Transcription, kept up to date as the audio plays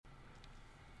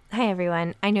Hi,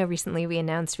 everyone. I know recently we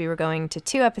announced we were going to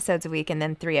 2 episodes a week and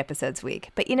then 3 episodes a week.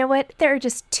 But you know what? There are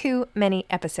just too many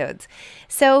episodes.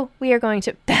 So we are going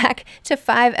back to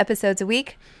 5 episodes a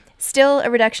week. Still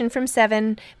a reduction from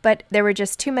 7, but there were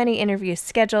just too many interviews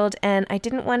scheduled, and I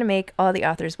didn't want to make all the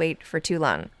authors wait for too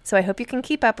long. So I hope you can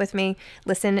keep up with me.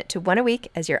 Listen to 1 a week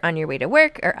as you're on your way to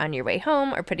work or on your way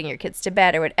home or putting your kids to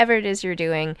bed or whatever it is you're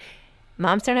doing.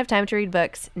 Moms Don't Have Time to Read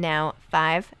Books, now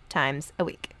 5 times a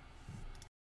week.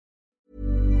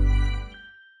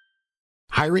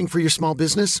 Hiring for your small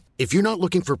business? If you're not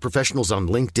looking for professionals on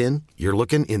LinkedIn, you're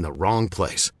looking in the wrong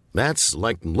place. That's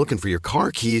like looking for your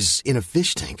car keys in a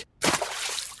fish tank.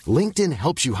 LinkedIn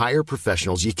helps you hire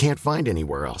professionals you can't find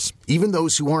anywhere else, even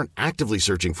those who aren't actively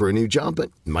searching for a new job but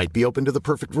might be open to the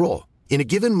perfect role. In a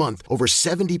given month, over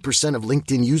 70% of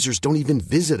LinkedIn users don't even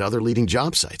visit other leading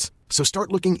job sites. So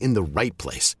start looking in the right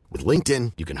place. With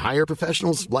LinkedIn, you can hire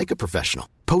professionals like a professional.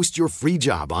 Post your free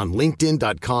job on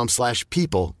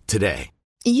linkedin.com/people today.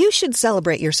 You should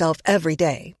celebrate yourself every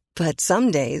day, but some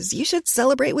days you should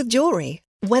celebrate with jewelry.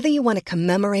 Whether you want to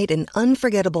commemorate an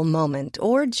unforgettable moment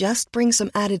or just bring some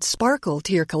added sparkle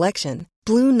to your collection,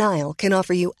 Blue Nile can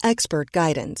offer you expert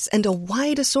guidance and a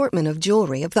wide assortment of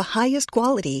jewelry of the highest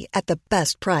quality at the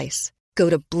best price.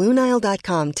 Go to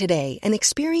BlueNile.com today and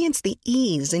experience the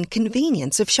ease and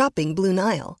convenience of shopping Blue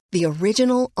Nile, the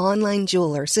original online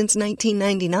jeweler since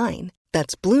 1999.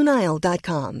 That's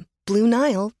BlueNile.com.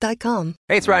 BlueNile.com.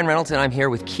 Hey, it's Ryan Reynolds, and I'm here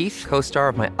with Keith, co-star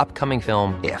of my upcoming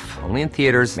film, If, only in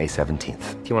theaters May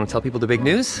 17th. Do you want to tell people the big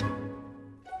news?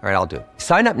 All right, I'll do it.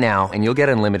 Sign up now and you'll get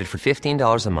unlimited for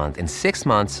 $15 a month and 6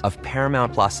 months of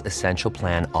Paramount Plus Essential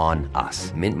Plan on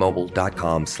us.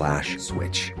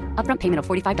 MintMobile.com/switch. Upfront payment of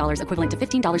 $45 equivalent to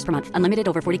 $15 per month. Unlimited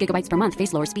over 40 gigabytes per month.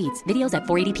 Face lower speeds. Videos at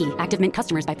 480p. Active Mint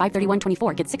customers by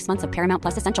 531.24 get 6 months of Paramount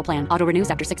Plus Essential Plan. Auto renews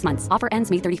after 6 months. Offer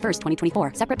ends May 31st,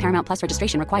 2024. Separate Paramount Plus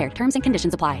registration required. Terms and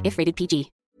conditions apply if rated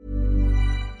PG.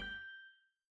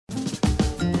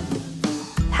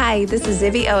 Hi, this is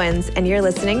Zibby Owens, and you're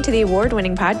listening to the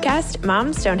award-winning podcast,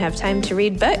 Moms Don't Have Time to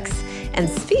Read Books. And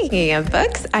speaking of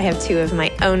books, I have 2 of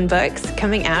my own books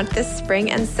coming out this spring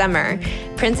and summer.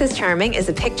 Princess Charming is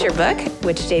a picture book,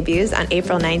 which debuts on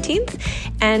April 19th,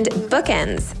 and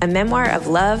Bookends, a memoir of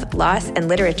love, loss, and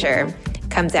literature,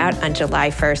 comes out on July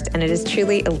 1st, and it is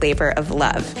truly a labor of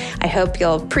love. I hope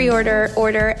you'll pre-order,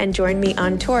 order, and join me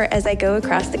on tour as I go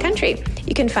across the country.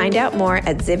 You can find out more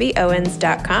at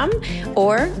zibbyowens.com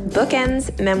or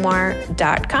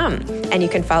bookendsmemoir.com. And you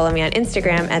can follow me on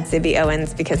Instagram at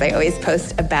zibbyowens because I always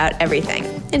post about everything.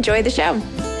 Enjoy the show.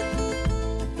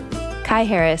 Kai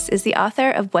Harris is the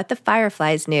author of What the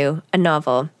Fireflies Knew, a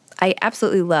novel. I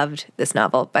absolutely loved this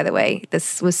novel, by the way.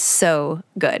 This was so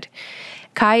good.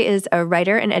 Kai is a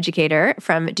writer and educator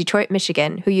from Detroit,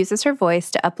 Michigan, who uses her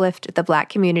voice to uplift the Black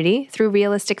community through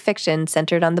realistic fiction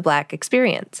centered on the Black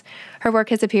experience. Her work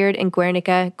has appeared in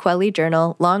Guernica, Quelly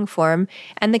Journal, Longform,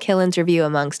 and the Killens Review,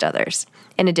 amongst others.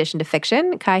 In addition to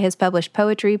fiction, Kai has published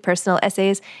poetry, personal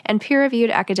essays, and peer-reviewed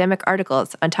academic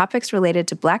articles on topics related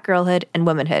to Black girlhood and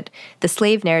womanhood, the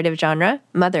slave narrative genre,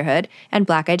 motherhood, and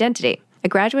Black identity. A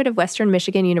graduate of Western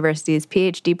Michigan University's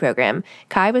PhD program,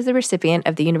 Kai was the recipient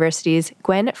of the university's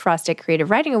Gwen Frostic Creative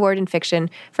Writing Award in Fiction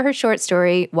for her short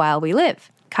story, While We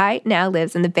Live. Kai now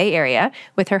lives in the Bay Area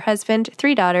with her husband,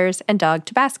 3 daughters, and dog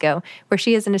Tabasco, where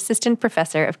she is an assistant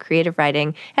professor of creative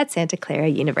writing at Santa Clara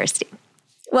University.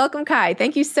 Welcome, Kai.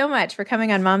 Thank you so much for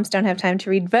coming on Moms Don't Have Time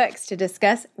to Read Books to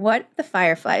discuss What the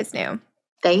Fireflies Knew.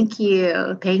 Thank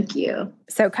you. Thank you.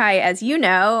 So Kai, as you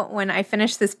know, when I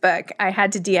finished this book, I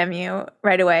had to DM you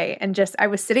right away. And I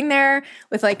was sitting there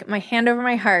with like my hand over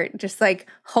my heart, just like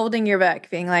holding your book,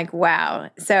 being like,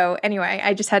 wow. So anyway,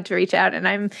 I just had to reach out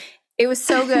and it was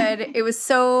so good.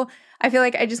 I feel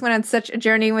like I just went on such a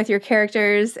journey with your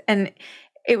characters and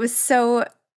it was so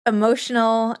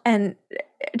emotional and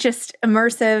just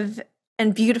immersive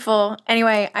and beautiful.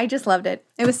 Anyway, I just loved it.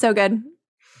 It was so good.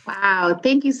 Wow.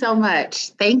 Thank you so much.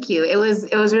 Thank you. It was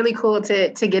really cool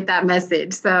to get that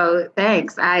message. So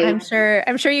thanks. I'm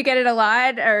sure you get it a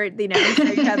lot or,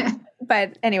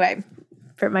 but anyway,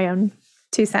 for my own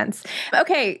 2 cents.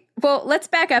 Okay. Well, let's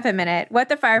back up a minute. What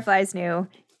the Fireflies Knew.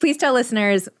 Please tell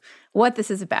listeners what this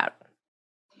is about.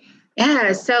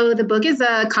 Yeah. So the book is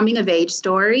a coming of age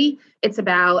story. It's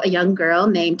about a young girl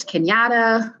named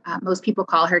Kenyatta. Most people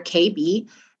call her KB,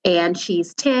 and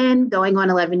she's 10 going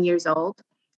on 11 years old.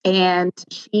 And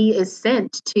she is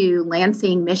sent to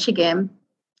Lansing, Michigan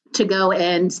to go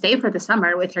and stay for the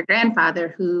summer with her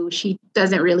grandfather, who she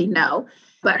doesn't really know.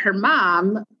 But her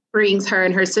mom brings her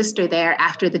and her sister there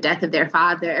after the death of their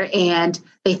father. And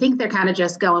they think they're kind of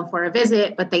just going for a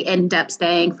visit, but they end up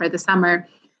staying for the summer.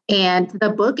 And the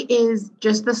book is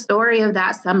just the story of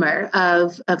that summer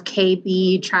of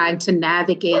KB trying to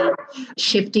navigate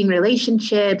shifting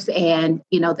relationships and,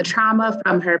 the trauma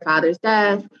from her father's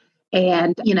death.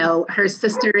 And, her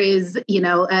sister is,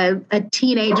 a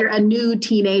teenager, a new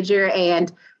teenager,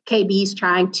 and KB's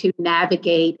trying to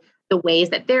navigate the ways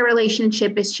that their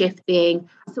relationship is shifting.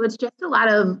 So it's just a lot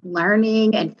of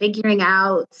learning and figuring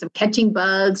out, some catching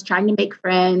bugs, trying to make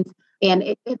friends. And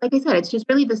like I said, it's just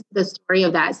really the story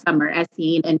of that summer as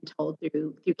seen and told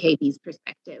through KB's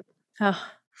perspective. Oh,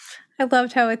 I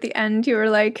loved how at the end you were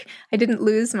like, I didn't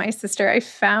lose my sister, I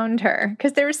found her.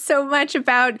 Because there was so much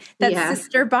about that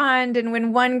sister bond, and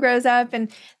when one grows up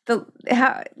and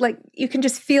how you can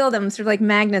just feel them sort of like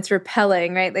magnets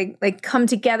repelling, right? Like come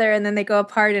together and then they go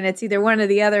apart and it's either one or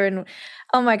the other. And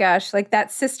oh my gosh, like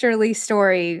that sisterly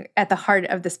story at the heart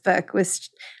of this book was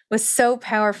so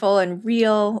powerful and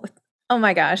real. Oh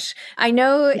my gosh. I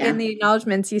know in the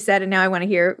acknowledgments you said, and now I want to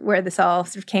hear where this all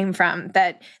sort of came from,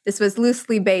 that this was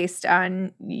loosely based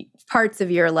on parts of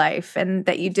your life and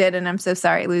that you did, and I'm so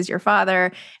sorry, lose your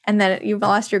father, and that you've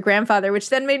lost your grandfather, which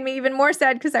then made me even more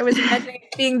sad because I was imagining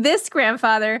being this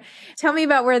grandfather. Tell me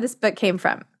about where this book came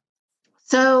from.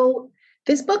 So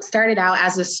this book started out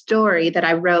as a story that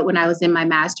I wrote when I was in my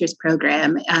master's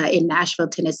program in Nashville,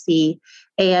 Tennessee.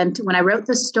 And when I wrote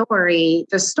the story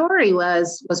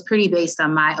was pretty based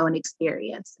on my own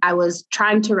experience. I was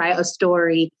trying to write a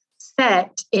story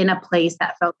set in a place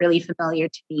that felt really familiar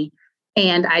to me.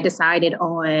 And I decided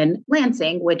on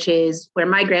Lansing, which is where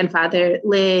my grandfather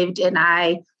lived, and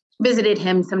I visited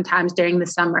him sometimes during the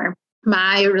summer.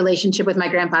 My relationship with my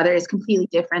grandfather is completely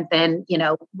different than,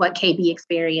 what KB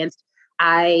experienced.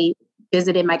 I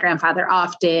visited my grandfather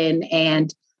often,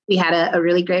 and we had a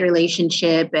really great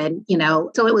relationship. And,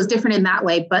 so it was different in that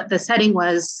way, but the setting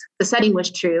was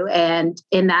true. And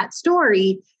in that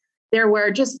story, there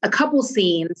were just a couple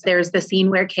scenes. There's the scene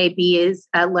where KB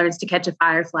learns to catch a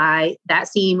firefly. That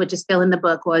scene, which is still in the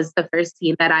book, was the first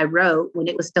scene that I wrote when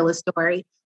it was still a story.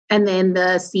 And then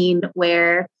the scene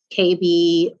where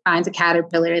KB finds a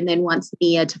caterpillar and then wants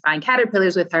Nia to find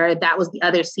caterpillars with her, that was the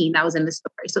other scene that was in the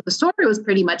story. So the story was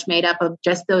pretty much made up of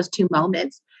just those two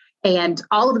moments. And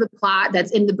all of the plot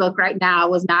that's in the book right now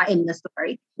was not in the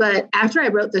story. But after I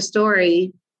wrote the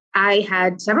story, I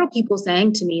had several people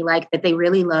saying to me that they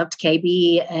really loved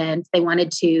KB and they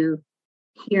wanted to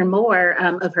hear more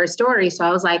of her story. So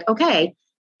I was like, okay,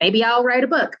 maybe I'll write a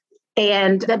book.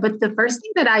 But the first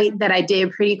thing that I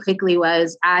did pretty quickly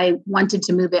was I wanted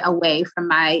to move it away from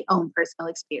my own personal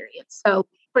experience. So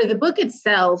for the book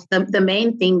itself, the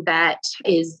main thing that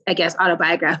is, I guess,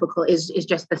 autobiographical is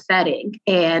just the setting.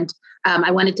 And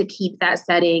I wanted to keep that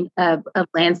setting of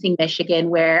Lansing, Michigan,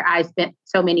 where I spent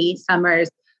so many summers,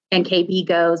 and KB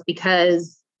goes,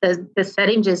 because the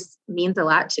setting just means a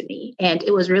lot to me. And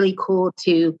it was really cool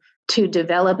to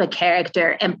develop a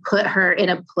character and put her in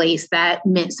a place that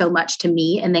meant so much to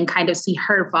me, and then kind of see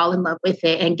her fall in love with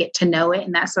it and get to know it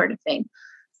and that sort of thing.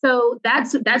 So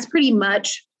that's pretty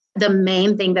much the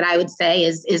main thing that I would say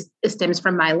is stems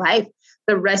from my life.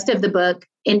 The rest of the book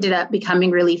ended up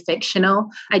becoming really fictional.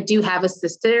 I do have a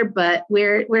sister, but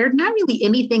we're not really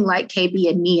anything like KB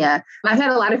and Nia. I've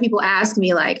had a lot of people ask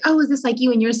me oh, is this like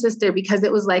you and your sister? Because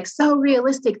it was so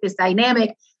realistic, this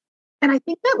dynamic. And I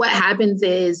think that what happens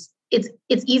is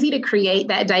it's easy to create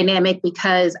that dynamic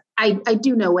because I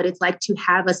do know what it's like to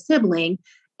have a sibling.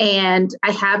 And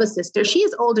I have a sister. She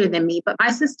is older than me, but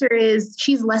my sister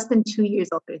she's less than 2 years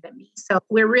older than me. So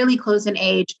we're really close in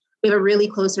age. We have a really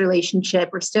close relationship.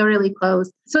 We're still really close.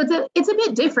 So it's a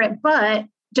bit different, but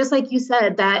just like you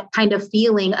said, that kind of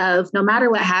feeling of no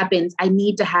matter what happens, I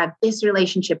need to have this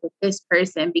relationship with this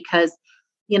person because,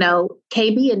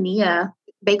 KB and Nia,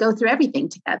 they go through everything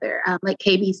together. Like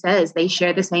KB says, they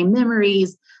share the same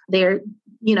memories. They're,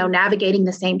 navigating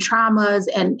the same traumas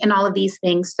and all of these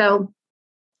things. So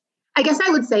I guess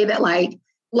I would say that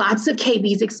lots of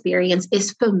KB's experience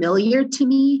is familiar to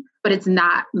me, but it's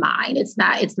not mine. It's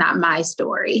not my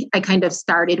story. I kind of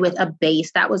started with a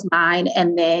base that was mine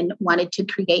and then wanted to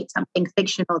create something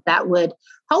fictional that would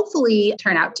hopefully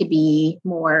turn out to be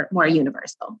more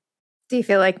universal. Do you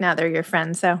feel like now they're your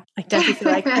friends? So don't you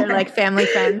feel like they're family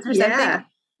friends or something?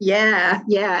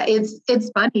 Yeah. It's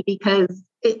funny because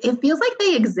it feels like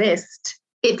they exist.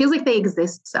 It feels like they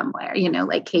exist somewhere,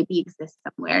 like KB exists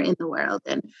somewhere in the world.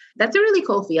 And that's a really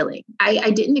cool feeling.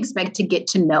 I didn't expect to get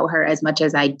to know her as much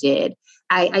as I did.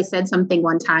 I said something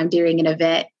one time during an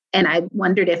event, and I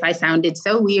wondered if I sounded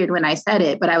so weird when I said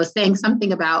it, but I was saying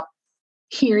something about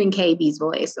hearing KB's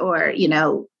voice or,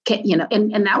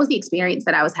 and that was the experience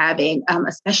that I was having,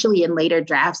 especially in later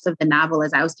drafts of the novel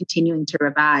as I was continuing to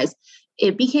revise.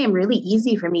 It became really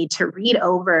easy for me to read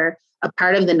over a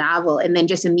part of the novel and then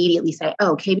just immediately say,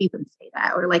 oh, KB wouldn't say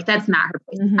that. Or like, that's not her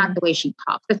voice. It's not the way she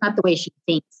talks. It's not the way she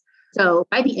thinks. So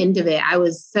by the end of it, I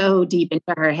was so deep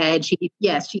into her head. She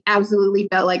absolutely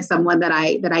felt like someone that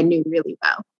I knew really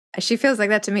well. She feels like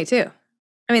that to me too.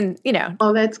 I mean,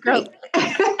 Oh, that's great.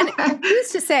 Who's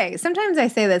to say? Sometimes I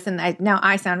say this and now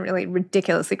I sound really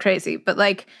ridiculously crazy, but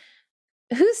like,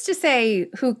 who's to say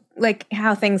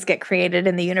how things get created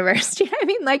in the universe? Do you know what I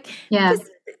mean? Like, yeah.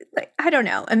 I don't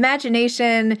know.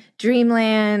 Imagination,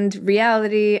 dreamland,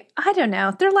 reality. I don't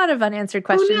know. There are a lot of unanswered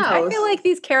questions. I feel like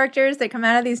these characters that come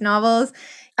out of these novels,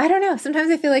 I don't know.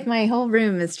 Sometimes I feel like my whole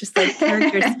room is just like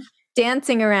characters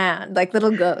dancing around like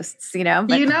little ghosts, But,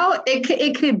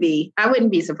 it could be. I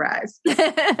wouldn't be surprised.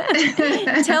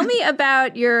 Tell me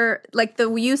about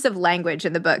the use of language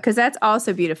in the book, because that's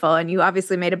also beautiful. And you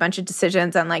obviously made a bunch of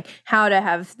decisions on like how to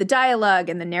have the dialogue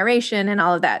and the narration and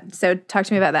all of that. So talk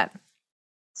to me about that.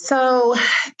 So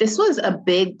this was a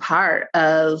big part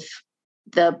of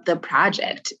the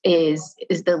project is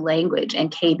the language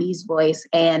and KB's voice.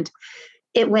 And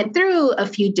it went through a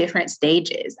few different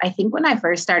stages. I think when I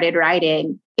first started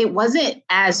writing, it wasn't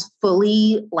as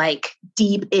fully like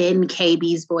deep in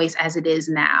KB's voice as it is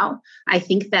now. I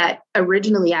think that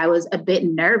originally I was a bit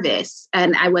nervous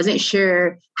and I wasn't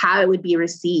sure how it would be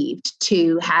received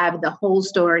to have the whole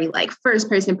story, like first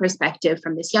person perspective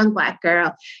from this young Black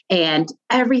girl. And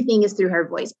everything is through her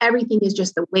voice. Everything is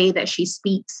just the way that she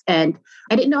speaks. And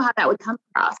I didn't know how that would come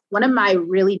across. One of my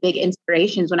really big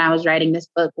inspirations when I was writing this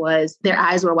book was Their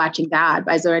Eyes Were Watching God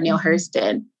by Zora Neale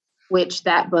Hurston, which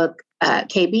that book,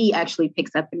 KB actually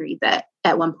picks up and reads that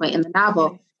at one point in the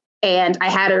novel. And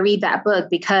I had to read that book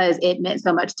because it meant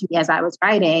so much to me as I was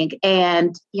writing.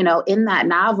 And, in that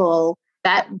novel,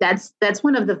 that's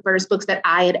one of the first books that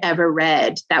I had ever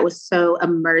read that was so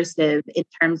immersive in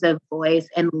terms of voice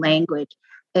and language.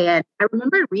 And I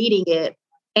remember reading it,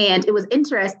 and it was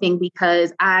interesting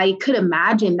because I could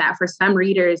imagine that for some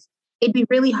readers, it'd be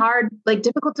really hard, like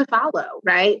difficult to follow,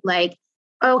 right? Like,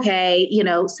 okay,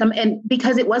 and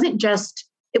because it wasn't just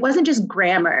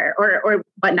grammar or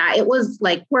whatnot. It was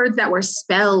like words that were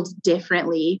spelled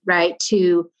differently, right?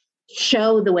 To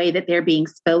show the way that they're being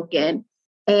spoken.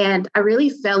 And I really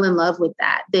fell in love with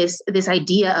that. This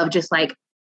idea of just like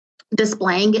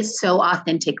displaying it so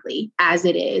authentically as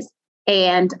it is.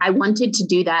 And I wanted to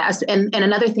do that. And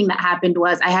another thing that happened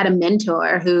was I had a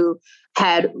mentor who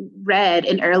had read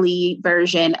an early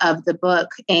version of the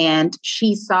book, and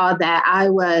she saw that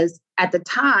at the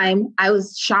time, I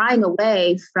was shying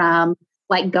away from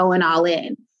like going all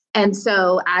in. And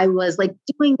so I was like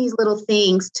doing these little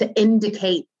things to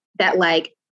indicate that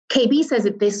like KB says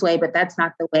it this way, but that's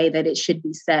not the way that it should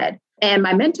be said. And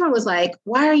my mentor was like,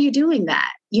 why are you doing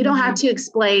that? You don't have to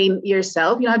explain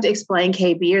yourself. You don't have to explain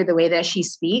KB or the way that she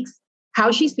speaks.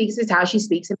 How she speaks is how she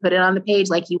speaks, and put it on the page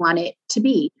like you want it to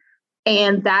be.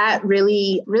 And that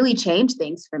really, really changed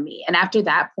things for me. And after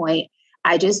that point,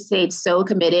 I just stayed so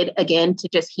committed again to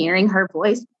just hearing her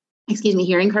voice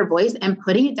and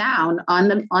putting it down on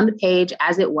the page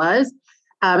as it was.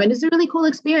 And it's a really cool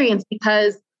experience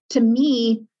because to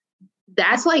me,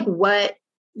 that's like what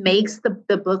makes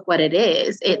the book what it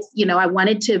is. It's, I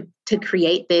wanted to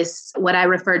create this, what I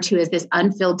refer to as this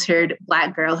unfiltered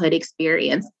Black girlhood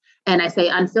experience. And I say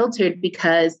unfiltered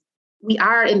because we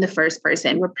are in the first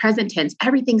person. We're present tense.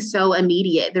 Everything's so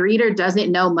immediate. The reader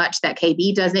doesn't know much that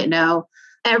KB doesn't know.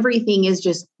 Everything is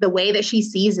just the way that she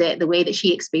sees it, the way that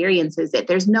she experiences it.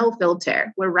 There's no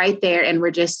filter. We're right there, and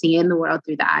we're just seeing the world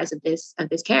through the eyes of this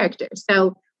character.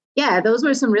 So yeah, those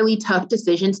were some really tough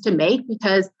decisions to make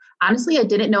because honestly, I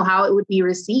didn't know how it would be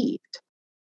received.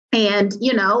 And,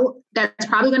 that's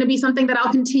probably going to be something that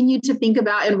I'll continue to think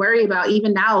about and worry about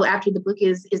even now after the book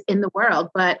is in the world.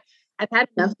 But I've had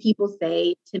enough people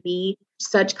say to me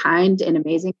such kind and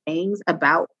amazing things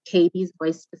about KB's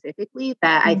voice specifically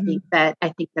that I think that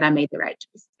I made the right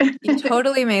choice. You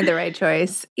totally made the right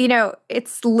choice.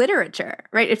 It's literature,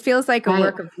 right? It feels like a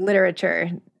work of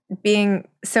literature being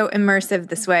so immersive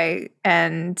this way.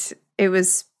 And it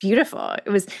was beautiful. It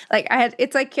was like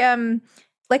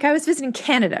like I was visiting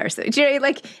Canada or something.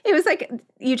 It was like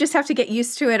you just have to get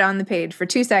used to it on the page for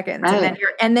 2 seconds, right.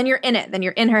 and then you're in it. Then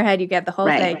you're in her head. You get the whole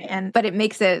thing, but it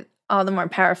makes it all the more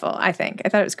powerful. I think. I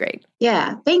thought it was great.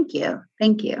 Yeah, thank you.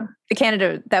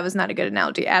 Canada, that was not a good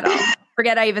analogy at all.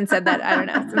 Forget I even said that. I don't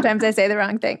know. Sometimes I say the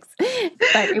wrong things.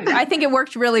 But I think it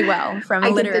worked really well from a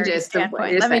literary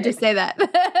standpoint. Let me just say that.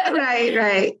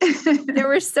 Right. There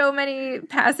were so many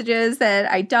passages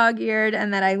that I dog-eared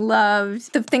and that I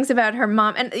loved. The things about her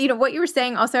mom. And, what you were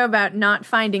saying also about not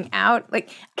finding out.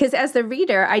 Because as the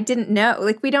reader, I didn't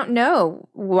know. We don't know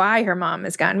why her mom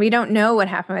is gone. We don't know what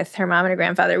happened with her mom and her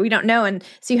grandfather. We don't know. And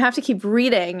so you have to keep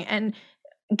reading and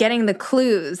getting the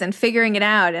clues and figuring it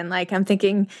out. And I'm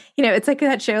thinking, it's like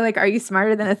that show, Are You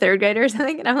Smarter Than a Third Grader or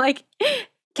something? And I'm like,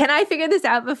 can I figure this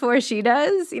out before she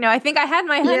does? I think I had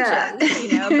my hunches,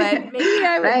 but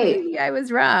maybe I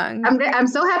was wrong. I'm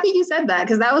so happy you said that,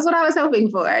 because that was what I was hoping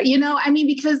for,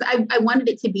 because I wanted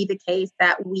it to be the case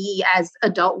that we as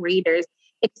adult readers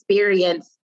experience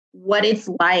what it's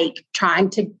like trying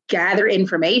to gather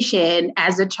information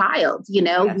as a child.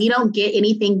 Yes. We don't get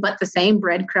anything but the same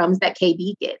breadcrumbs that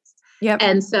KB gets. Yep.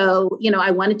 And so,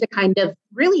 I wanted to kind of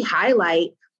really highlight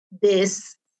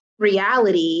this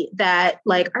reality that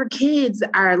our kids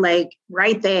are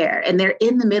right there, and they're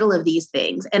in the middle of these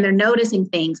things, and they're noticing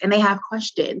things, and they have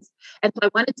questions. And so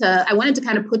I wanted to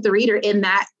kind of put the reader in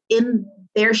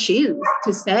their shoes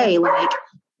to say,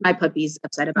 my puppy's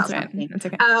upset about something. That's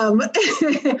okay.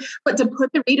 But to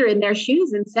put the reader in their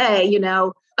shoes and say,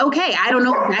 okay, I don't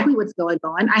know exactly what's going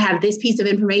on. I have this piece of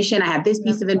information. I have this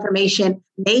piece of information.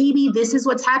 Maybe this is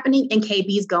what's happening. And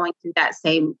KB's going through that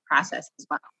same process as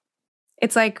well.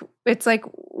 It's like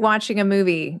watching a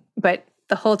movie, but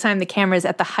the whole time the camera's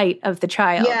at the height of the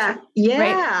child. Yeah.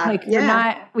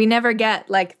 Right? We never get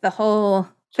the whole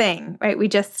thing, right? We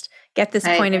just get this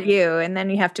point of view, and then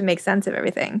you have to make sense of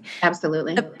everything.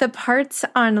 Absolutely. The parts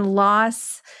on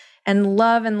loss and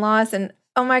love and loss, and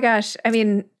oh my gosh,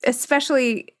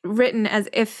 especially written as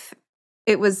if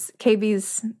it was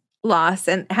KB's loss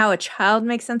and how a child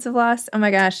makes sense of loss. Oh my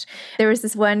gosh. There was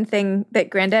this one thing that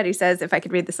Granddaddy says, if I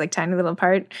could read this tiny little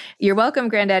part. "You're welcome,"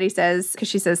 Granddaddy says, because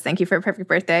she says, "Thank you for a perfect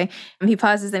birthday." And he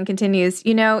pauses and continues,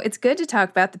 "It's good to talk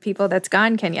about the people that's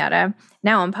gone, Kenyatta.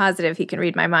 Now I'm positive he can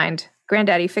read my mind."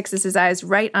 Granddaddy fixes his eyes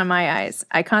right on my eyes.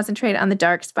 I concentrate on the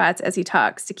dark spots as he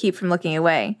talks to keep from looking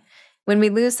away. When we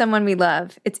lose someone we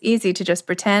love, it's easy to just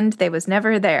pretend they was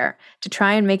never there, to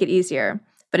try and make it easier.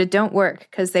 But it don't work,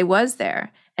 because they was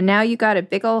there. And now you got a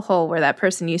big old hole where that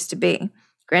person used to be.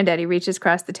 Granddaddy reaches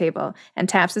across the table and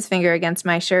taps his finger against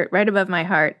my shirt right above my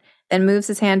heart, then moves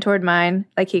his hand toward mine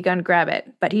like he gonna grab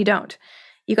it, but he don't.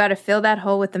 You got to fill that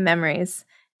hole with the memories,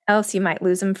 else you might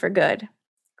lose them for good.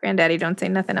 Granddaddy don't say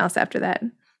nothing else after that,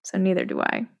 so neither do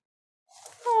I.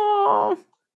 Oh.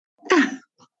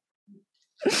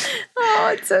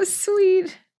 Oh, it's so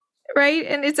sweet, right?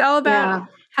 And it's all about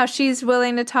how she's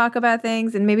willing to talk about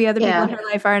things, and maybe other people in her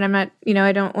life are, and I'm not,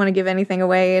 I don't want to give anything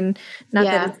away, and not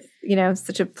that it's,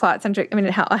 such a plot-centric,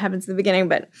 it all happens in the beginning,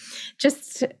 but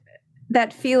just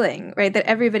that feeling, right, that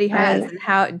everybody has. And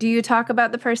how do you talk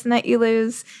about the person that you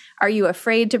lose? Are you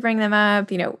afraid to bring them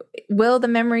up? Will the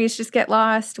memories just get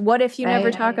lost? What if you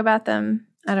never talk about them?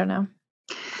 I don't know.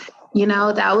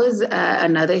 That was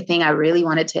another thing I really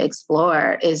wanted to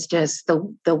explore, is just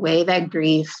the way that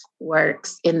grief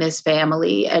works in this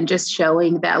family, and just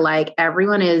showing that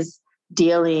everyone is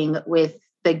dealing with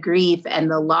the grief and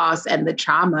the loss and the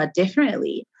trauma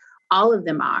differently. All of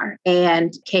them are.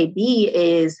 And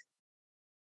KB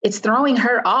it's throwing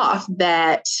her off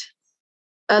that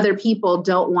other people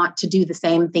don't want to do the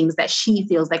same things that she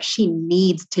feels like she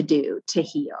needs to do to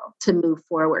heal, to move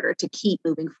forward, or to keep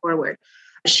moving forward.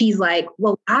 She's like,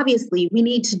 well, obviously we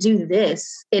need to do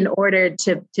this in order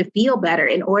to feel better,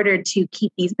 in order to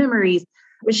keep these memories.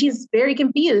 But she's very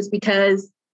confused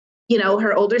because,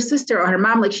 her older sister or her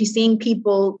mom, she's seeing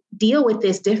people deal with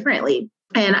this differently.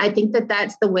 And I think that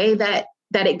that's the way that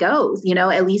it goes,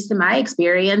 at least in my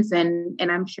experience. And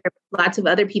I'm sure lots of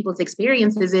other people's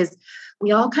experiences, is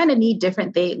we all kind of need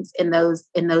different things in those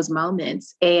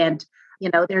moments. And,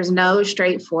 there's no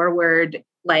straightforward,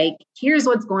 here's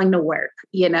what's going to work,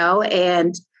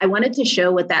 and I wanted to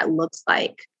show what that looks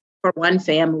like for one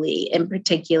family in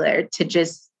particular, to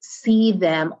just see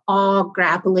them all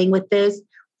grappling with this,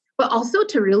 but also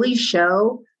to really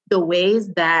show the ways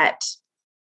that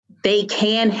they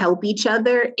can help each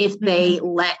other if they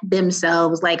let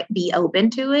themselves be open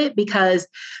to it. Because,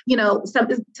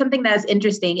 something that's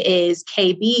interesting is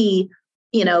KB,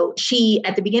 she,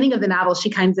 at the beginning of the novel, she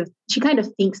kind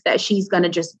of thinks that she's going to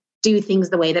just do things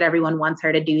the way that everyone wants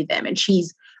her to do them. And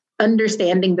she's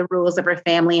understanding the rules of her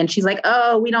family. And she's like,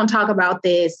 oh, we don't talk about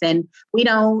this, and we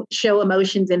don't show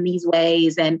emotions in these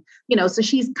ways. And, so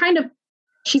she's kind of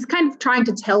trying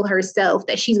to tell herself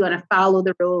that she's going to follow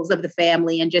the rules of the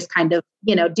family and just kind of,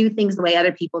 do things the way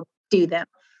other people do them.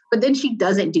 But then she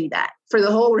doesn't do that. For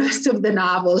the whole rest of the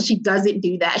novel, she doesn't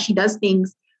do that. She does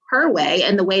things her way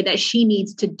and the way that she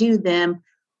needs to do them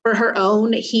for her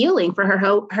own healing, for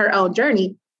her own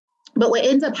journey. But what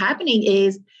ends up happening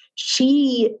is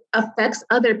she affects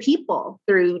other people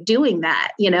through doing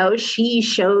that. She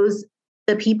shows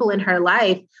the people in her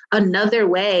life another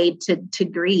way to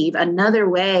grieve, another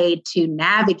way to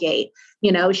navigate.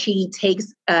 She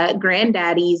takes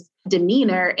granddaddy's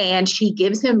demeanor and she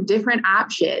gives him different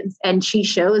options. And she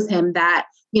shows him that,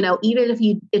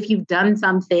 even if you've done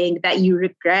something that you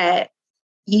regret,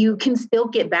 you can still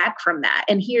get back from that.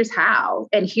 And here's how.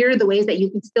 And here are the ways that you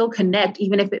can still connect,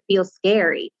 even if it feels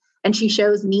scary. And she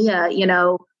shows Nia,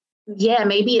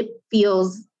 maybe it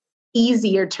feels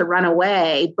easier to run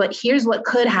away, but here's what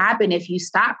could happen if you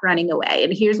stop running away.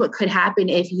 And here's what could happen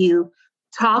if you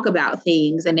talk about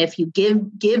things and if you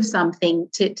give something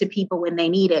to people when they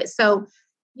need it. So,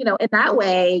 in that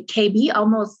way, KB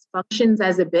almost functions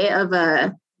as a bit of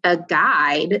a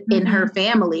guide in her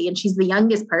family. And she's the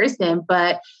youngest person,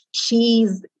 but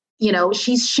she's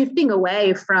shifting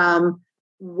away from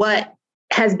what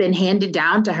has been handed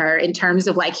down to her in terms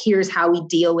of like, here's how we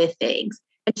deal with things.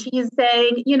 And she's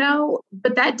saying,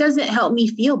 but that doesn't help me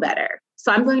feel better.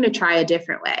 So I'm going to try a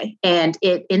different way. And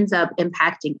it ends up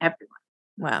impacting everyone.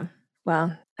 Wow.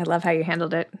 Well, I love how you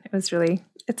handled it. It's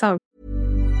all.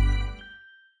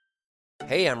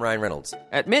 Hey, I'm Ryan Reynolds.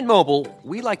 At Mint Mobile,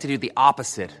 we like to do the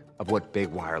opposite of what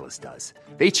Big Wireless does.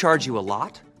 They charge you a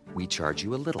lot. We charge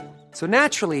you a little. So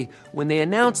naturally, when they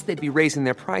announced they'd be raising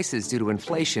their prices due to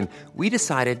inflation, we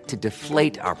decided to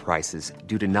deflate our prices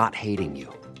due to not hating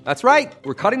you. That's right.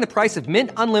 We're cutting the price of Mint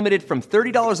Unlimited from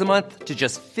 $30 a month to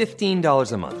just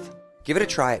 $15 a month. Give it a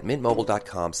try at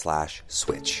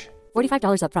mintmobile.com/switch.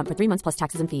 $45 up front for 3 months plus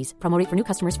taxes and fees. Promo rate for new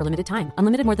customers for limited time.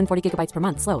 Unlimited more than 40 gigabytes per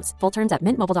month. Slows full terms at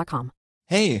mintmobile.com.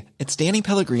 Hey, it's Danny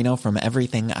Pellegrino from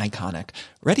Everything Iconic.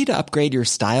 Ready to upgrade your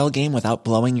style game without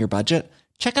blowing your budget?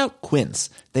 Check out Quince.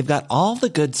 They've got all the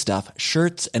good stuff,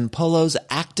 shirts and polos,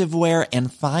 activewear,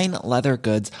 and fine leather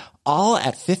goods, all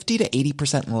at 50 to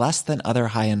 80% less than other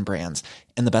high-end brands.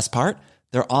 And the best part?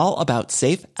 They're all about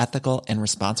safe, ethical, and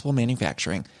responsible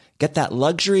manufacturing. Get that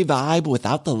luxury vibe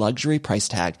without the luxury price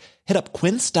tag. Hit up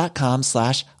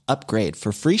quince.com/upgrade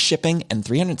for free shipping and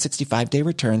 365-day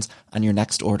returns on your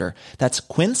next order. That's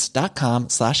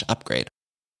quince.com/upgrade.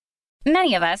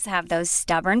 Many of us have those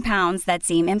stubborn pounds that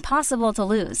seem impossible to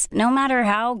lose, no matter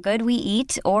how good we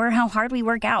eat or how hard we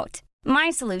work out.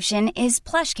 My solution is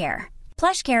PlushCare.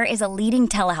 PlushCare is a leading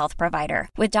telehealth provider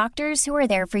with doctors who are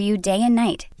there for you day and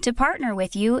night to partner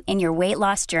with you in your weight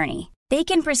loss journey. They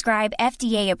can prescribe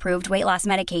FDA-approved weight loss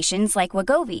medications like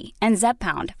Wegovy and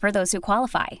Zepbound for those who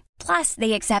qualify. Plus,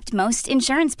 they accept most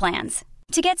insurance plans.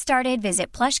 To get started,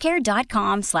 visit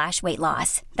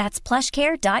plushcare.com/weightloss. That's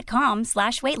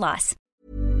plushcare.com/weightloss.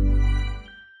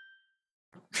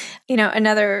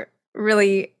 Another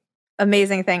really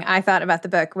amazing thing I thought about the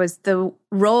book was the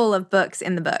role of books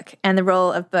in the book and the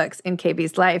role of books in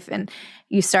KB's life. And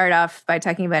you start off by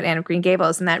talking about Anne of Green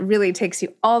Gables, and that really takes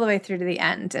you all the way through to the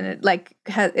end. And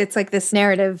it's like this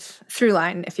narrative through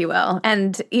line, if you will.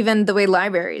 And even the way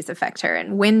libraries affect her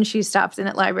and when she stops in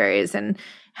at libraries and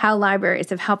how libraries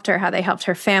have helped her, how they helped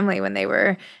her family when they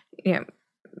were,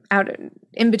 out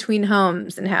in between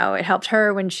homes, and how it helped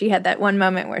her when she had that one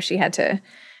moment where she had to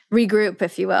regroup,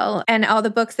 if you will, and all the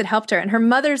books that helped her and her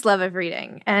mother's love of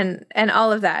reading and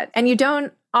all of that. And you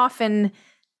don't often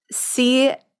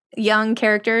see young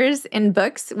characters in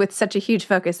books with such a huge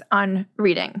focus on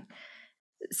reading.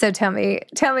 So tell me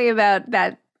about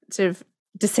that sort of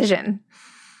decision.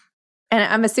 And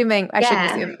I'm assuming, I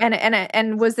shouldn't assume.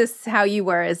 And was this how you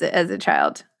were as a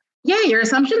child? Yeah, your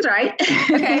assumption's right.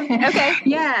 Okay.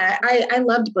 Yeah, I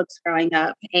loved books growing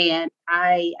up, and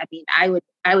I would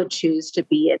choose to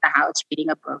be in the house reading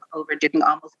a book over doing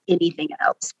almost anything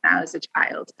else when I was a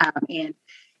child. And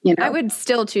I would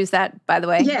still choose that, by the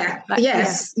way. Yeah.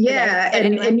 Yes. Yeah.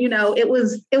 And it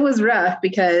was rough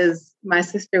because my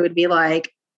sister would be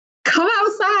like, come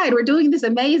outside. We're doing this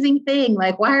amazing thing.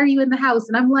 Like, why are you in the house?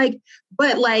 And I'm like,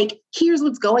 but like, here's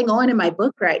what's going on in my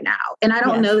book right now. And I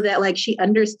don't know that like she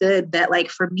understood that like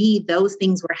for me, those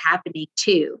things were happening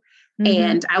too. Mm-hmm.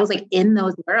 And I was like in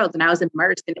those worlds and I was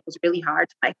immersed, and it was really hard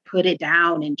to like put it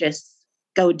down and just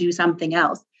go do something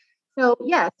else. So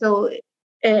yeah,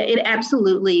 it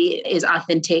absolutely is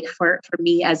authentic for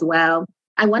me as well.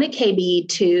 I wanted KB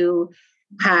to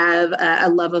have a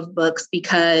love of books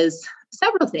because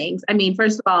several things. I mean,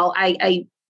 first of all, I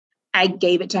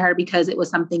gave it to her because it was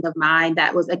something of mine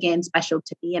that was, again, special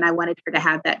to me. And I wanted her to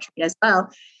have that trait as well.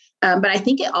 But I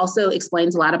think it also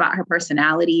explains a lot about her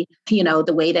personality,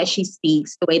 the way that she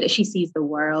speaks, the way that she sees the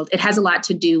world. It has a lot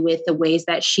to do with the ways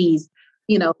that she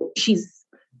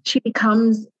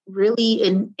becomes really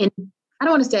in I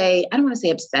don't want to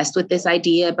say obsessed with this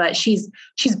idea, but she's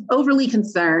overly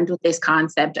concerned with this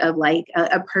concept of like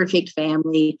a perfect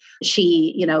family.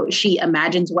 She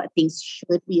imagines what things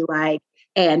should be like,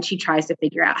 and she tries to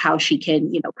figure out how she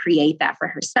can, create that for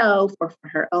herself or for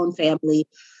her own family.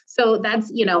 So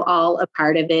that's, all a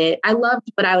part of it. I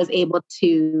loved what I was able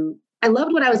to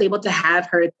have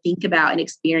her think about and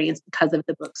experience because of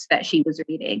the books that she was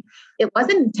reading. It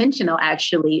wasn't intentional,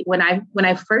 actually. When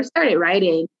I first started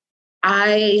writing,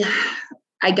 I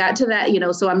got to that,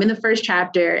 so I'm in the first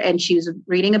chapter and she was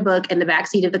reading a book in the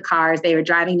backseat of the car as they were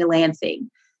driving to Lansing.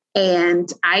 And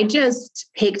I just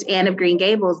picked Anne of Green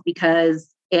Gables because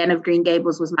Anne of Green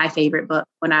Gables was my favorite book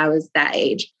when I was that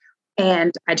age.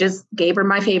 And I just gave her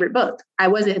my favorite book. I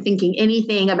wasn't thinking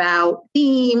anything about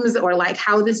themes or like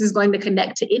how this is going to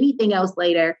connect to anything else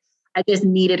later. I just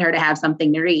needed her to have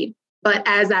something to read. But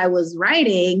as I was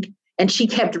writing and she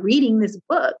kept reading this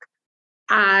book,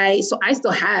 I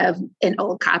still have an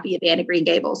old copy of Anne of Green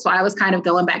Gables. So I was kind of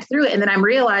going back through it. And then I'm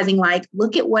realizing, like,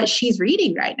 look at what she's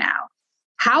reading right now.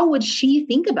 How would she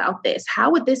think about this?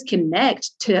 How would this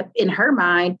connect in her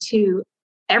mind to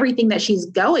everything that she's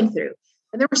going through?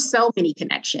 And there were so many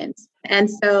connections. And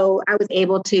so I was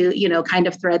able to, kind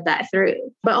of thread that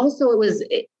through. But also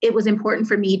it was important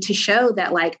for me to show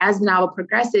that, like, as the novel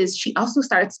progresses, she also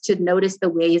starts to notice the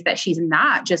ways that she's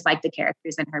not just like the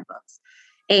characters in her books.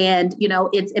 And,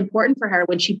 it's important for her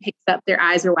when she picks up Their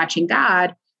Eyes Are Watching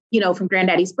God, from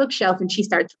Granddaddy's bookshelf, and she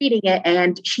starts reading it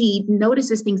and she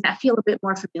notices things that feel a bit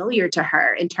more familiar to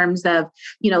her in terms of,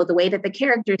 the way that the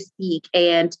characters speak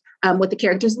and what the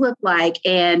characters look like.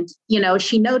 And,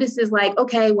 she notices like,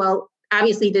 okay, well,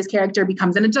 obviously this character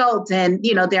becomes an adult and,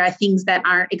 there are things that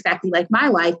aren't exactly like my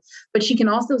life, but she can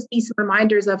also see some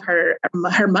reminders of her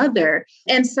mother.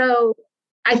 And so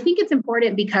I think it's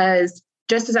important because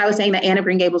just as I was saying that Anne of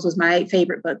Green Gables was my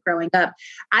favorite book growing up,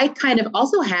 I kind of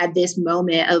also had this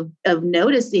moment of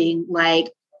noticing,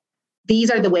 like,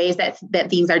 these are the ways that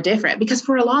things are different. Because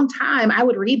for a long time, I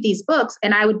would read these books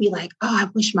and I would be like, oh, I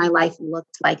wish my life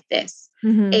looked like this.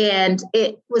 Mm-hmm. And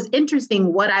it was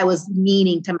interesting what I was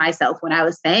meaning to myself when I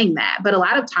was saying that. But a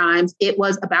lot of times it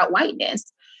was about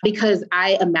whiteness, because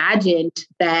I imagined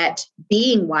that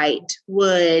being white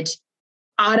would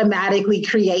automatically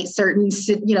create certain,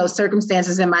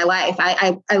 circumstances in my life.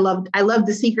 I loved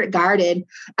The Secret Garden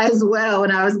as well when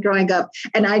I was growing up.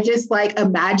 And I just like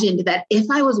imagined that if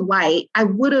I was white, I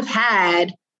would have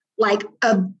had like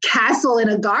a castle in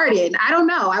a garden. I don't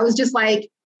know. I was just like,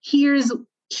 here's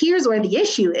where the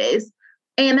issue is.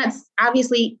 And that's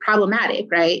obviously problematic,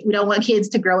 right? We don't want kids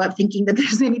to grow up thinking that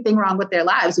there's anything wrong with their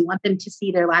lives. We want them to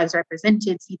see their lives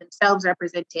represented, see themselves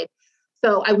represented.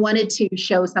 So I wanted to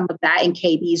show some of that in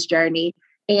KB's journey.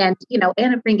 And,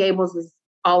 Anne of Green Gables is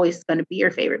always going to be her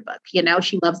favorite book. She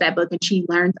loves that book and she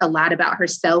learns a lot about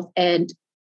herself and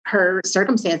her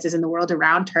circumstances in the world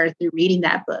around her through reading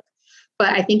that book.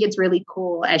 But I think it's really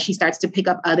cool as she starts to pick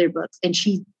up other books and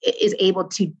she is able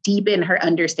to deepen her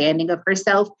understanding of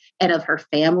herself and of her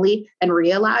family and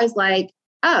realize like,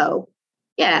 oh,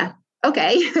 yeah.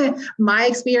 Okay, my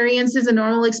experience is a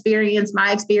normal experience.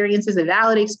 My experience is a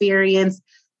valid experience.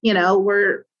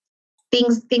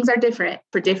 Things are different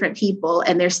for different people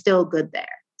and they're still good there.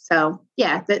 So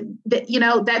yeah,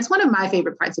 that's one of my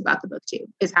favorite parts about the book too,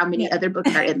 is how many other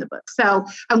books are in the book. So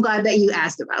I'm glad that you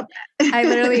asked about that.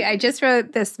 I just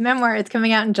wrote this memoir. It's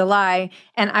coming out in July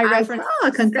and I referenced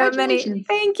so many.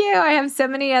 Thank you. I have so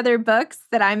many other books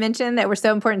that I mentioned that were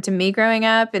so important to me growing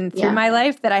up and through my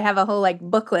life that I have a whole like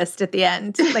book list at the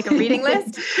end, like a reading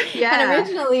list. Yeah. And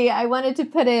originally I wanted to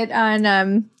put it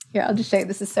on, here, I'll just show you.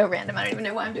 This is so random. I don't even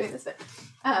know why I'm doing this,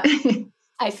 but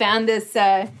I found this,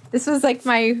 this was like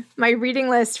my reading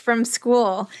list from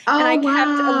school. Oh, and I kept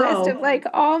a list of like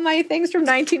all my things from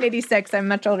 1986. I'm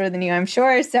much older than you, I'm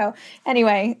sure. So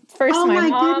anyway, first my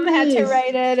mom had to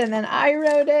write it and then I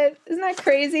wrote it. Isn't that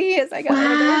crazy as I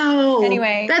got older?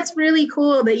 Anyway. That's really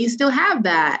cool that you still have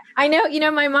that. I know,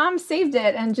 my mom saved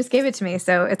it and just gave it to me.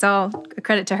 So it's all a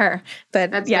credit to her.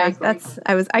 But I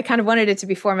kind of wanted it to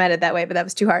be formatted that way, but that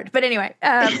was too hard. But anyway,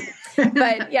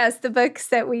 but yes, the books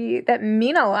that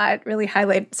mean a lot really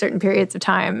highlight certain periods of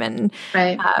time and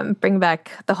bring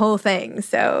back the whole thing.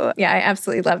 So yeah, I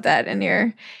absolutely love that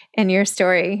in your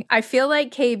story. I feel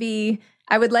like KB,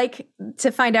 I would like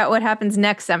to find out what happens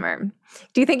next summer.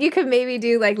 Do you think you could maybe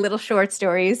do like little short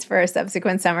stories for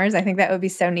subsequent summers? I think that would be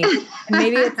so neat. And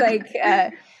maybe it's like,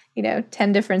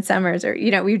 10 different summers, or,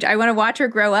 I want to watch her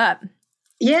grow up.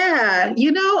 Yeah.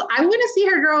 I want to see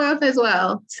her grow up as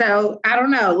well. So I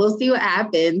don't know. We'll see what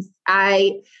happens.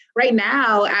 I've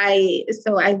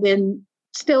been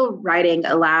still writing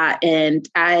a lot, and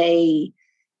I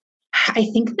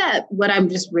think that what I'm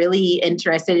just really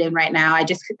interested in right now, I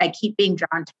keep being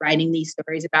drawn to writing these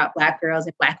stories about Black girls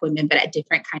and Black women, but at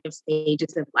different kind of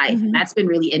stages of life. Mm-hmm. And that's been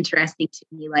really interesting to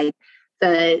me. Like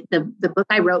the book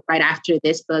I wrote right after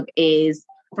this book is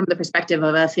from the perspective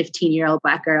of a 15-year-old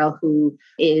Black girl who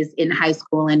is in high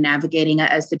school and navigating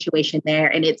a situation there.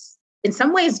 And it's in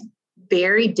some ways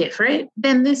very different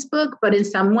than this book, but in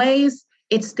some ways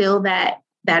it's still that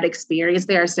experience.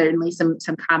 There are certainly some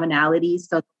commonalities.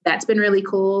 So that's been really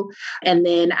cool. And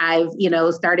then I've,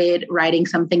 started writing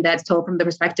something that's told from the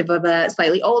perspective of a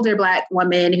slightly older Black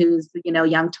woman who's,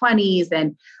 young 20s.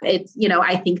 And it's,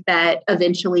 I think that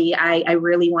eventually I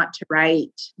really want to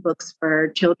write books for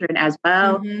children as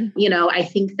well. Mm-hmm. I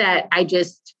think that I'm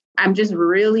just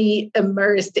really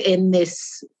immersed in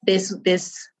this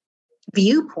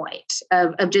viewpoint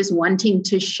of just wanting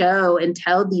to show and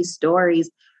tell these stories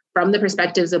from the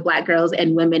perspectives of Black girls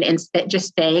and women, and just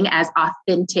staying as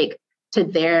authentic to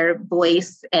their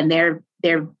voice and their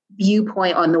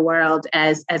viewpoint on the world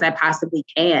as I possibly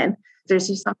can. There's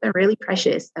just something really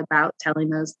precious about telling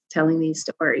these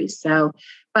stories. So,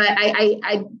 but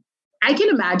I can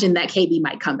imagine that KB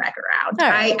might come back around.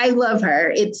 Right. I love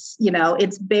her. It's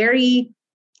very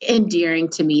endearing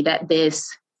to me that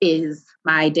this is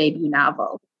my debut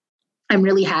novel. I'm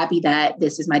really happy that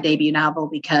this is my debut novel,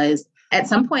 because at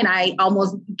some point I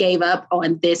almost gave up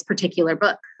on this particular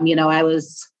book. I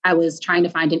was trying to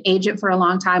find an agent for a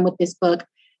long time with this book.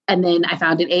 And then I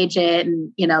found an agent,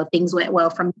 and, things went well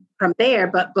from there.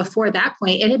 But before that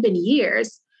point, it had been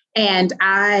years. And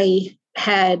I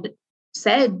had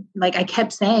said, I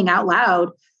kept saying out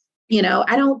loud,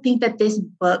 I don't think that this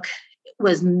book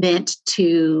was meant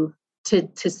to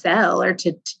sell or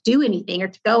to do anything or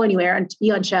to go anywhere and to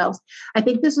be on shelves. I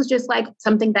think this was just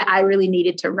something that I really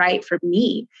needed to write for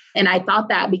me. And I thought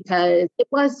that because it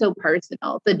was so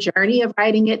personal, the journey of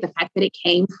writing it, the fact that it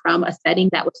came from a setting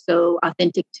that was so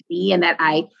authentic to me, and that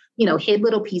I, hid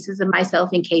little pieces of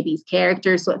myself in KB's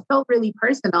character. So it felt really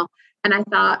personal. And I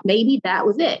thought maybe that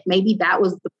was it. Maybe that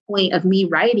was the point of me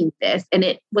writing this. And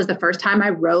it was the first time I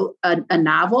wrote a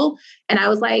novel. And I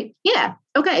was like, yeah,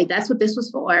 okay, that's what this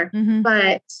was for. Mm-hmm.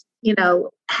 But,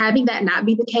 having that not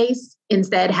be the case,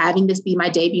 instead having this be my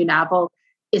debut novel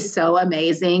is so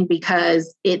amazing,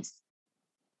 because it's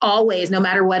always, no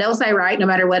matter what else I write, no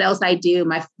matter what else I do,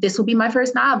 this will be my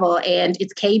first novel, and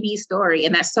it's KB's story.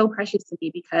 And that's so precious to me,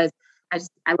 because I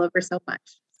love her so much.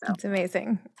 So. It's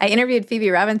amazing. I interviewed Phoebe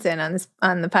Robinson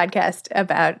on the podcast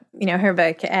about, her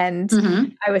book, and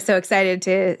mm-hmm. I was so excited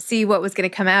to see what was going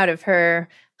to come out of her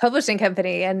publishing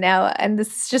company. And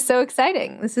this is just so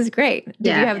exciting. This is great.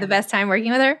 Did you have the best time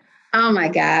working with her? Oh my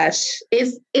gosh.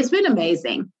 It's been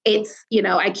amazing. It's,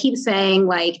 I keep saying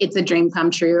it's a dream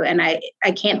come true. And I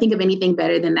can't think of anything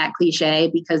better than that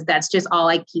cliche, because that's just all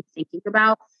I keep thinking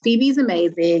about. Phoebe's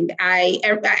amazing.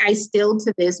 I still,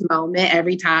 to this moment,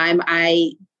 every time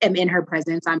I am in her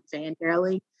presence, I'm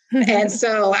fangirling. And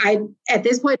so at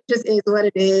this point, it just is what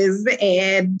it is.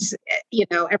 And,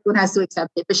 everyone has to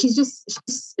accept it, but she's just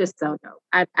so dope.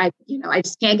 I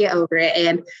just can't get over it.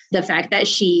 And the fact that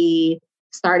she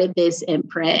started this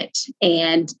imprint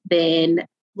and then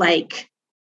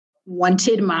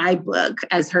wanted my book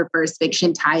as her first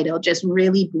fiction title just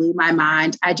really blew my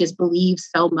mind. I just believe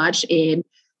so much in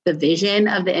the vision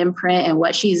of the imprint and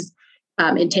what she's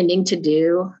intending to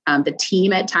do. The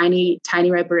team at Tiny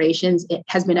Reparations, it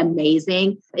has been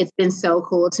amazing. It's been so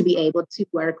cool to be able to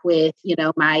work with,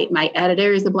 my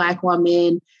editor is a Black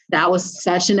woman. That was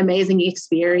such an amazing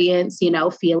experience,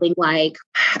 feeling like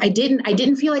I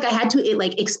didn't feel like I had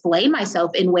to explain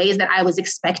myself in ways that I was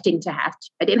expecting to have to.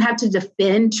 I didn't have to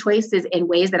defend choices in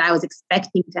ways that I was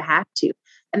expecting to have to.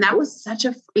 And that was such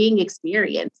a freeing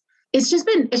experience. It's just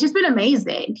been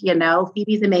amazing.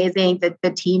 Phoebe's amazing.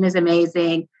 The team is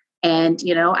amazing. And,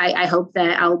 I hope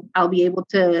that I'll be able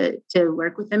to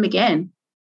work with them again.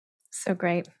 So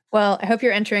great. Well, I hope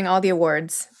you're entering all the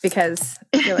awards, because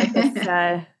I feel like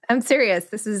this, I'm serious.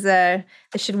 This is this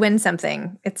should win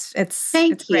something. It's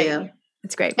Thank you. Great.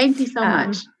 It's great. Thank you so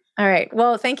much. All right.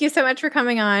 Well, thank you so much for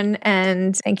coming on,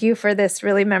 and thank you for this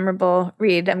really memorable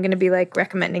read. I'm going to be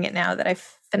recommending it now that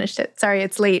I've finished it. Sorry,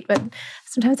 it's late, but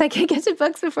sometimes I can't get to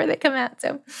books before they come out.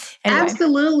 So anyway.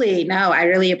 Absolutely. No, I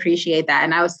really appreciate that.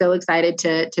 And I was so excited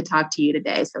to talk to you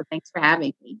today. So thanks for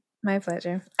having me. My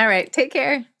pleasure. All right. Take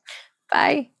care.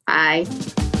 Bye. Bye.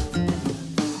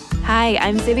 Hi,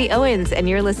 I'm Zibby Owens, and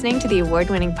you're listening to the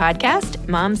award-winning podcast,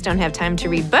 Moms Don't Have Time to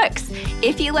Read Books.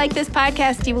 If you like this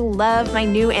podcast, you will love my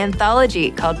new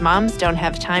anthology called Moms Don't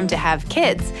Have Time to Have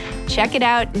Kids. Check it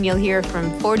out, and you'll hear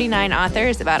from 49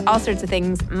 authors about all sorts of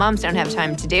things moms don't have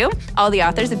time to do. All the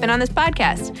authors have been on this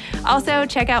podcast. Also,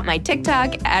 check out my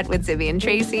TikTok, @with Zibby and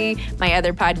Tracy, my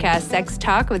other podcast, Sex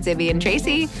Talk with Zibby and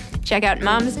Tracy. Check out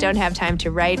Moms Don't Have Time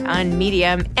to Write on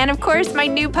Medium. And of course, my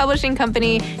new publishing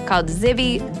company called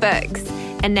Zibby Books.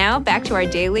 And now back to our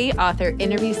daily author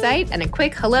interview site and a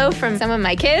quick hello from some of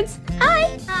my kids.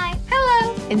 Hi. Hi.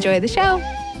 Hello. Enjoy the show.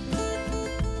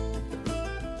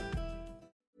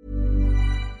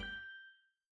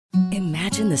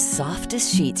 Imagine the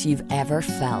softest sheets you've ever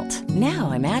felt.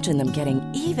 Now imagine them getting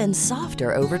even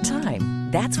softer over time.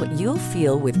 That's what you'll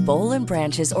feel with Boll &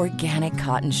 Branch's organic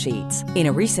cotton sheets. In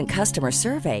a recent customer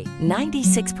survey,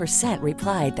 96%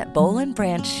 replied that Boll &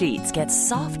 Branch sheets get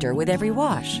softer with every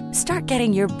wash. Start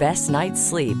getting your best night's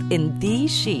sleep in these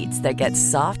sheets that get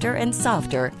softer and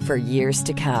softer for years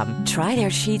to come. Try their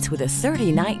sheets with a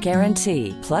 30-night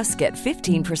guarantee. Plus, get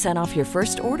 15% off your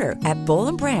first order at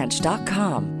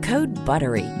bollandbranch.com. Code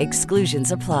BUTTERY.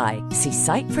 Exclusions apply. See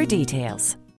site for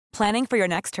details. Planning for your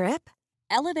next trip?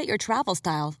 Elevate your travel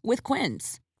style with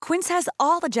Quince. Quince has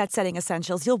all the jet-setting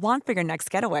essentials you'll want for your next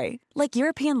getaway, like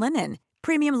European linen,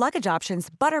 premium luggage options,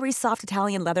 buttery soft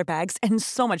Italian leather bags, and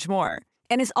so much more.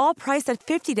 And is all priced at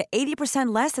 50 to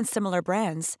 80% less than similar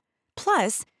brands.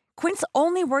 Plus, Quince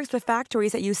only works with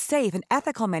factories that use safe and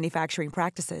ethical manufacturing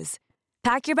practices.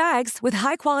 Pack your bags with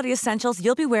high-quality essentials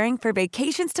you'll be wearing for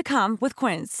vacations to come with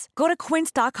Quince. Go to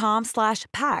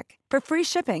quince.com/pack for free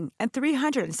shipping and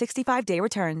 365-day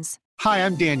returns. Hi,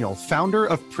 I'm Daniel, founder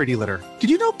of Pretty Litter.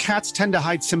 Did you know cats tend to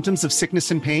hide symptoms of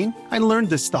sickness and pain? I learned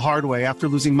this the hard way after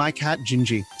losing my cat,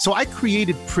 Gingy. So I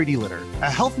created Pretty Litter, a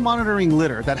health monitoring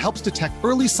litter that helps detect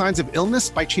early signs of illness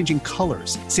by changing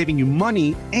colors, saving you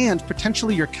money and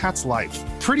potentially your cat's life.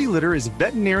 Pretty Litter is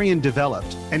veterinarian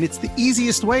developed, and it's the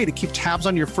easiest way to keep tabs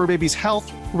on your fur baby's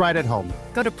health right at home.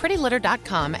 Go to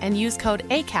prettylitter.com and use code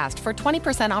ACAST for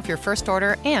 20% off your first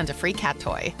order and a free cat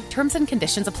toy. Terms and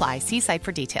conditions apply. See site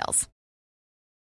for details.